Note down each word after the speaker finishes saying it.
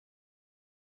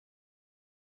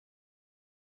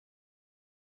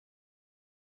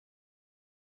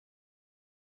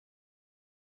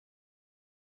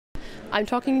I'm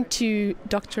talking to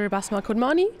Dr. Bassma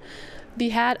Kodmani, the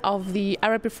head of the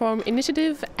Arab Reform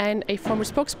Initiative and a former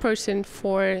spokesperson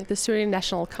for the Syrian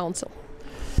National Council.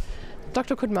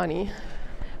 Dr. Kodmani,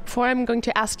 before I'm going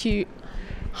to ask you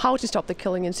how to stop the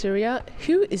killing in Syria,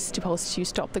 who is supposed to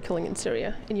stop the killing in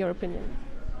Syria, in your opinion?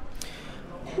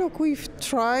 Look, we've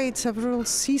tried several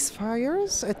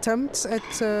ceasefires, attempts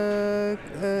at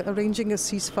arranging a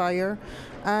ceasefire,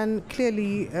 and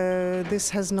clearly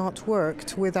this has not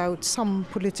worked without some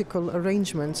political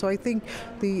arrangement. So I think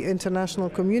the international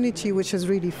community, which has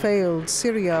really failed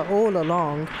Syria all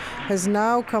along, has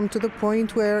now come to the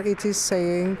point where it is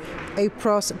saying a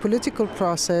political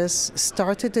process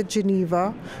started at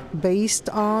Geneva based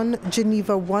on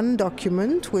Geneva I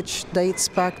document, which dates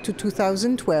back to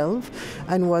 2012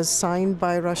 and was signed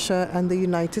by Russia and the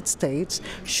United States,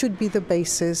 should be the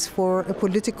basis for a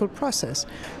political process.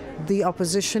 The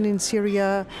opposition in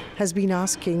Syria has been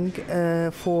asking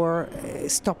for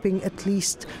stopping at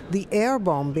least the air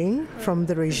bombing from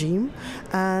the regime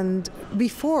and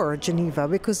before Geneva,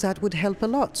 because that would help a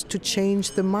lot to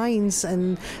change the minds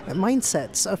and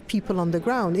mindsets of people on the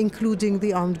ground, including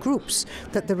the armed groups,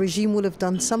 that the regime will have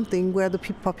done something where the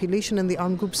population and the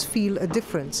armed groups feel a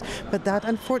difference. But that,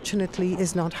 unfortunately,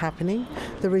 is not happening.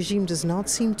 The regime does not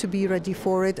seem to be ready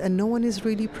for it, and no one is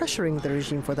really pressuring the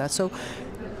regime for that. So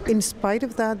in spite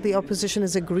of that, the opposition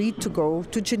has agreed to go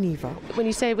to Geneva. When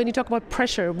you talk about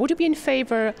pressure, would you be in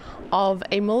favor of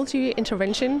a military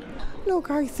intervention?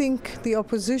 Look, I think the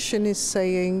opposition is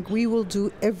saying we will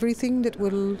do everything that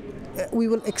we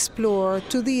will explore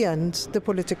to the end the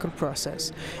political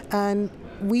process. And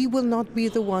we will not be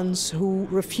the ones who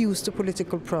refuse the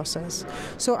political process.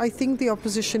 So I think the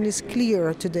opposition is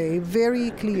clear today,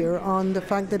 very clear on the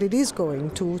fact that it is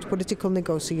going to political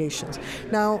negotiations.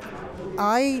 Now,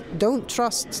 I don't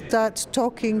trust that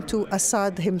talking to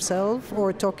Assad himself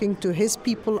or talking to his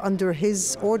people under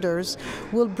his orders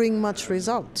will bring much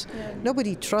result.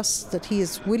 Nobody trusts that he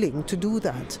is willing to do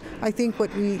that. I think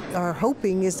what we are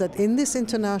hoping is that in this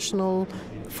international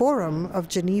forum of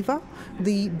Geneva,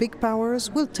 the big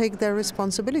powers will take their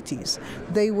responsibilities.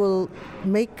 They will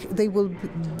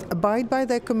abide by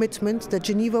their commitment that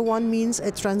Geneva I means a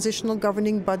transitional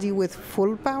governing body with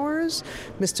full powers.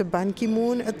 Mr. Ban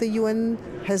Ki-moon at the UN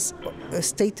has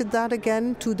stated that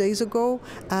again 2 days ago,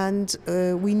 and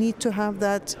we need to have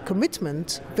that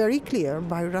commitment very clear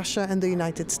by Russia and the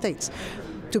United States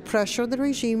to pressure the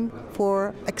regime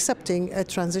for accepting a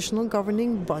transitional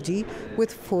governing body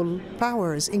with full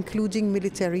powers, including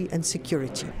military and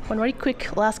security. One very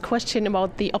quick last question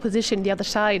about the opposition, the other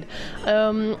side.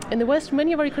 In the West,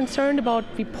 many are very concerned about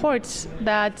reports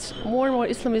that more and more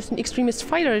Islamist and extremist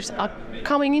fighters are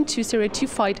coming into Syria to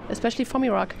fight, especially from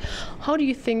Iraq. How do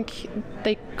you think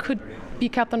they could be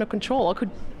kept under control or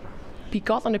could be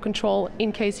got under control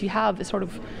in case you have a sort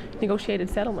of negotiated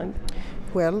settlement?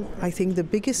 Well, I think the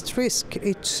biggest risk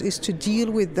is to deal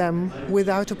with them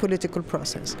without a political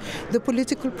process. The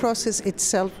political process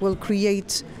itself will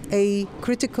create a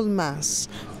critical mass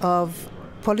of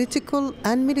political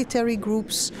and military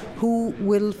groups who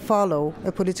will follow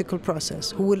a political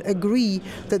process, who will agree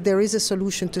that there is a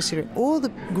solution to Syria. All the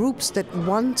groups that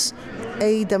want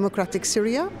a democratic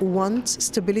Syria, want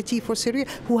stability for Syria,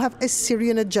 who have a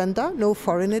Syrian agenda, no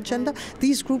foreign agenda,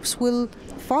 these groups will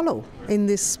follow in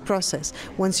this process.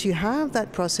 Once you have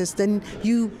that process, then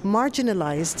you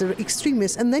marginalize the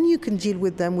extremists and then you can deal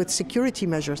with them with security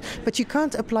measures. But you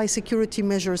can't apply security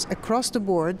measures across the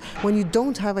board when you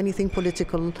don't have anything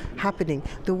political happening.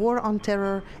 The war on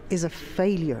terror is a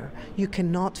failure. You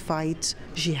cannot fight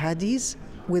jihadis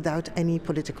without any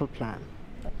political plan.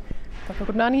 Dr.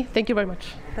 Kodmani, thank you very much.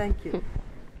 Thank you.